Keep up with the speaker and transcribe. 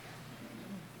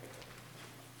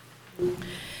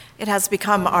It has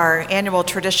become our annual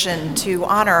tradition to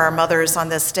honor our mothers on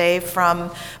this day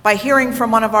by hearing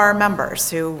from one of our members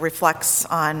who reflects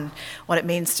on what it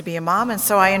means to be a mom. And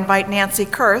so I invite Nancy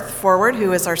Kurth forward,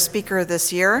 who is our speaker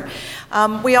this year.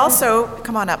 We also,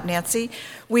 come on up, Nancy.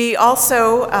 We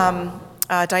also,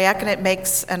 Diaconate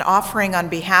makes an offering on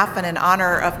behalf and in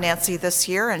honor of Nancy this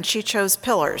year, and she chose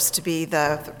Pillars to be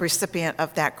the recipient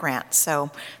of that grant.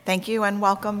 So thank you and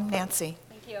welcome, Nancy.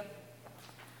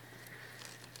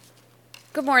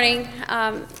 Good morning.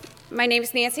 My name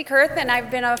is Nancy Kurth, and I've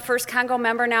been a First Congo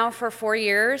member now for 4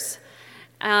 years.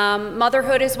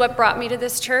 Motherhood is what brought me to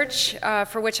this church,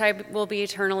 for which I will be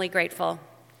eternally grateful.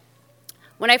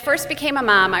 When I first became a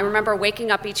mom, I remember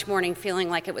waking up each morning feeling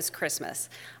like it was Christmas.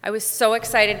 I was so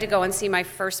excited to go and see my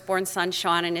firstborn son,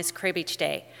 Sean, in his crib each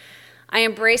day. I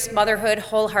embraced motherhood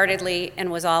wholeheartedly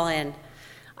and was all in.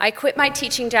 I quit my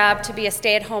teaching job to be a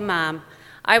stay-at-home mom.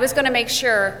 I was going to make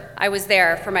sure I was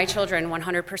there for my children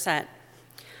 100%.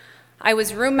 I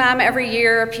was room mom every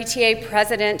year, PTA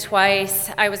president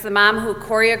twice. I was the mom who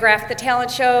choreographed the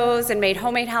talent shows and made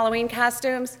homemade Halloween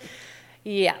costumes.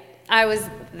 Yeah, I was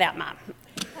that mom.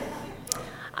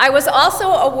 I was also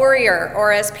a worrier,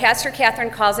 or as Pastor Catherine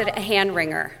calls it, a hand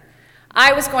wringer.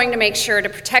 I was going to make sure to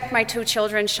protect my 2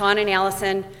 children, Sean and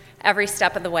Allison, every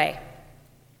step of the way.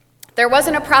 There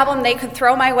wasn't a problem they could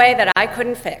throw my way that I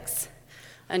couldn't fix.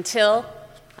 Until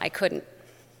I couldn't.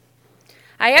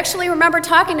 I actually remember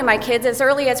talking to my kids as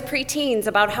early as preteens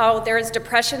about how there is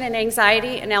depression and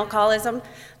anxiety and alcoholism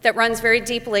that runs very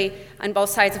deeply on both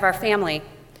sides of our family.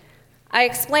 I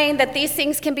explained that these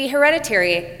things can be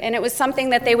hereditary, and it was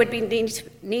something that they would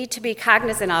need to be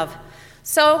cognizant of.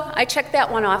 So I checked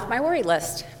that one off my worry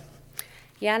list.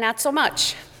 Yeah, not so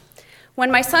much. When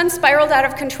my son spiraled out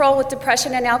of control with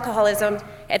depression and alcoholism,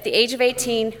 at the age of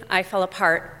 18, I fell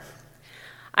apart.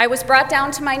 I was brought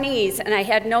down to my knees, and I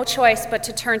had no choice but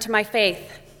to turn to my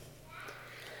faith.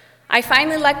 I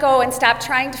finally let go and stopped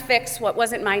trying to fix what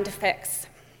wasn't mine to fix.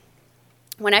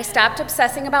 When I stopped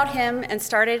obsessing about him and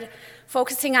started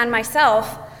focusing on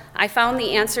myself, I found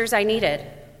the answers I needed.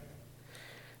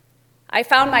 I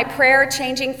found my prayer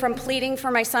changing from pleading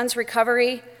for my son's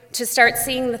recovery to start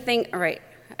seeing the thing,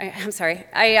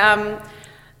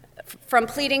 from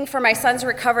pleading for my son's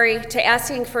recovery to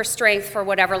asking for strength for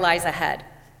whatever lies ahead.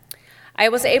 I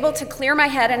was able to clear my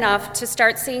head enough to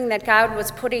start seeing that God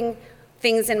was putting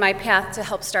things in my path to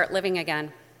help start living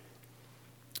again.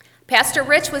 Pastor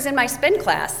Rich was in my spin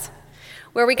class,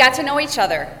 where we got to know each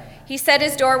other. He said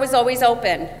his door was always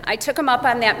open. I took him up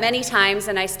on that many times,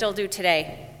 and I still do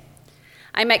today.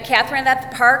 I met Catherine at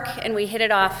the park, and we hit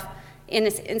it off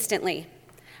instantly.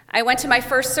 I went to my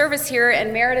first service here,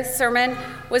 and Meredith's sermon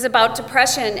was about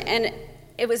depression, and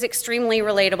it was extremely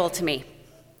relatable to me.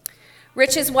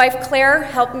 Rich's wife, Claire,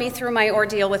 helped me through my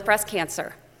ordeal with breast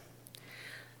cancer.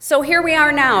 So here we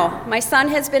are now. My son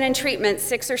has been in treatment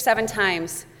 6 or 7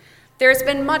 times. There's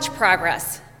been much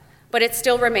progress, but it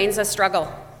still remains a struggle.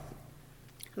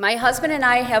 My husband and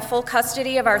I have full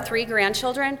custody of our 3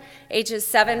 grandchildren, ages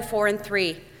 7, 4, and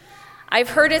 3. I've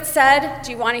heard it said,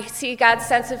 do you want to see God's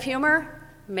sense of humor?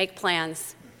 Make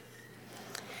plans.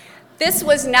 This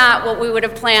was not what we would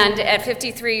have planned at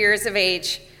 53 years of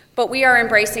age, but we are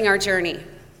embracing our journey.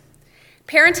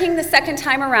 Parenting the second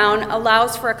time around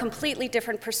allows for a completely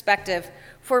different perspective,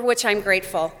 for which I'm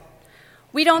grateful.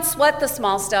 We don't sweat the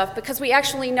small stuff because we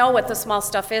actually know what the small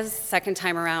stuff is second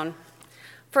time around.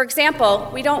 For example,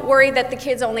 we don't worry that the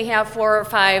kids only have 4 or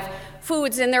 5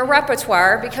 foods in their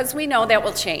repertoire because we know that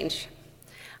will change.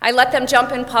 I let them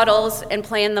jump in puddles and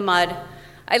play in the mud.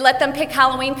 I let them pick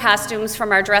Halloween costumes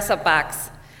from our dress-up box.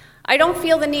 I don't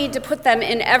feel the need to put them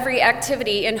in every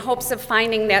activity in hopes of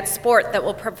finding that sport that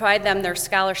will provide them their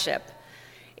scholarship.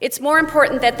 It's more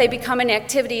important that they become in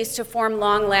activities to form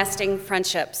long-lasting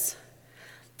friendships.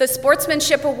 The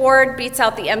Sportsmanship Award beats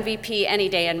out the MVP any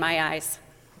day in my eyes.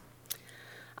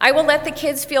 I will let the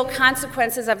kids feel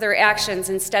consequences of their actions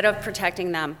instead of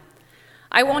protecting them.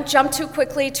 I won't jump too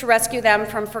quickly to rescue them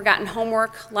from forgotten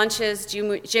homework, lunches,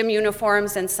 gym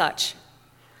uniforms, and such.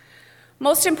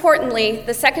 Most importantly,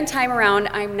 the second time around,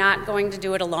 I'm not going to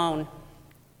do it alone.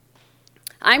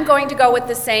 I'm going to go with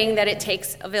the saying that it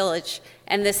takes a village,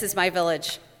 and this is my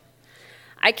village.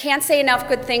 I can't say enough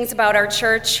good things about our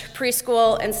church,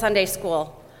 preschool, and Sunday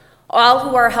school, all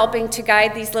who are helping to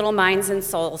guide these little minds and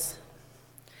souls.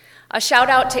 A shout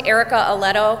out to Erica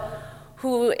Aleto,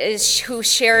 who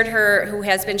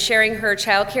has been sharing her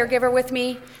child caregiver with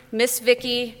me. Miss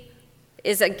Vicky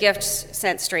is a gift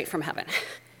sent straight from heaven.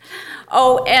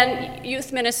 Oh, and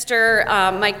Youth Minister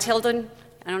Mike Tilden,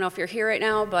 I don't know if you're here right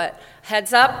now, but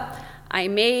heads up. I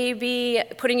may be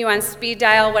putting you on speed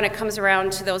dial when it comes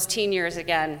around to those teen years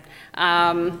again.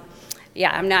 I'm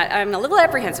a little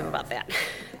apprehensive about that.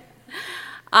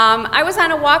 I was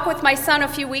on a walk with my son a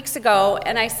few weeks ago,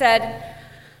 and I said,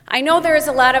 I know there is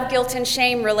a lot of guilt and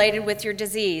shame related with your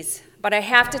disease, but I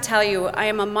have to tell you, I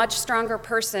am a much stronger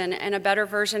person and a better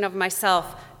version of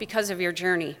myself because of your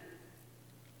journey.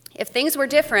 If things were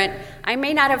different, I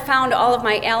may not have found all of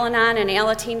my Al-Anon and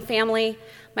Alateen family,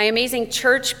 my amazing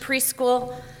church,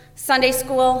 preschool, Sunday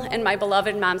school, and my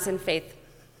beloved moms in faith.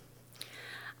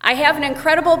 I have an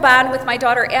incredible bond with my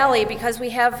daughter Allie because we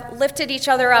have lifted each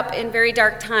other up in very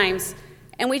dark times,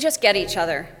 and we just get each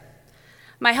other.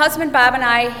 My husband Bob and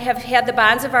I have had the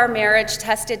bonds of our marriage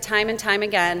tested time and time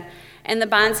again, and the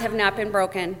bonds have not been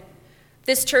broken.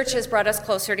 This church has brought us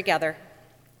closer together.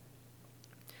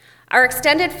 Our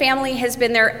extended family has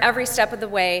been there every step of the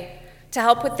way to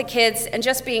help with the kids and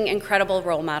just being incredible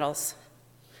role models.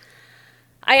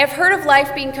 I have heard of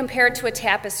life being compared to a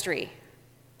tapestry.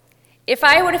 If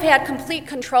I would have had complete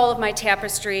control of my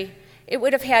tapestry, it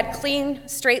would have had clean,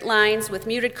 straight lines with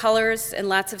muted colors and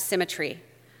lots of symmetry.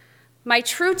 My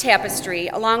true tapestry,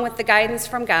 along with the guidance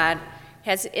from God,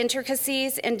 has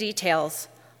intricacies and details,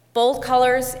 bold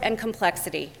colors and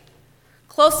complexity.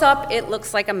 Close up, it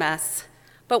looks like a mess.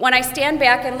 But when I stand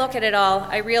back and look at it all,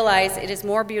 I realize it is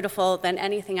more beautiful than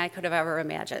anything I could have ever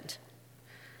imagined.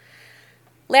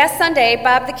 Last Sunday,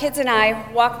 Bob, the kids, and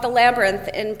I walked the labyrinth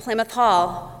in Plymouth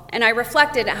Hall, and I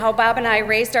reflected how Bob and I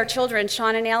raised our children,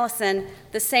 Sean and Allison,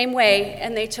 the same way,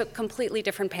 and they took completely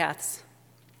different paths.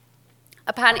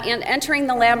 Upon entering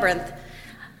the labyrinth,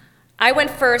 I went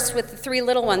first with the three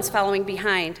little ones following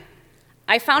behind.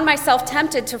 I found myself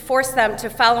tempted to force them to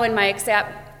follow in my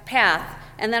exact path,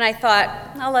 and then I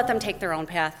thought, I'll let them take their own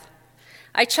path.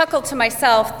 I chuckled to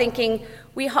myself, thinking,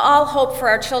 we all hope for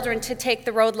our children to take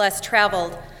the road less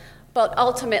traveled, but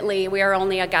ultimately we are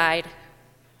only a guide.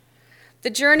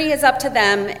 The journey is up to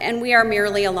them, and we are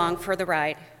merely along for the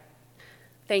ride.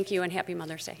 Thank you, and happy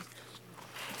Mother's Day.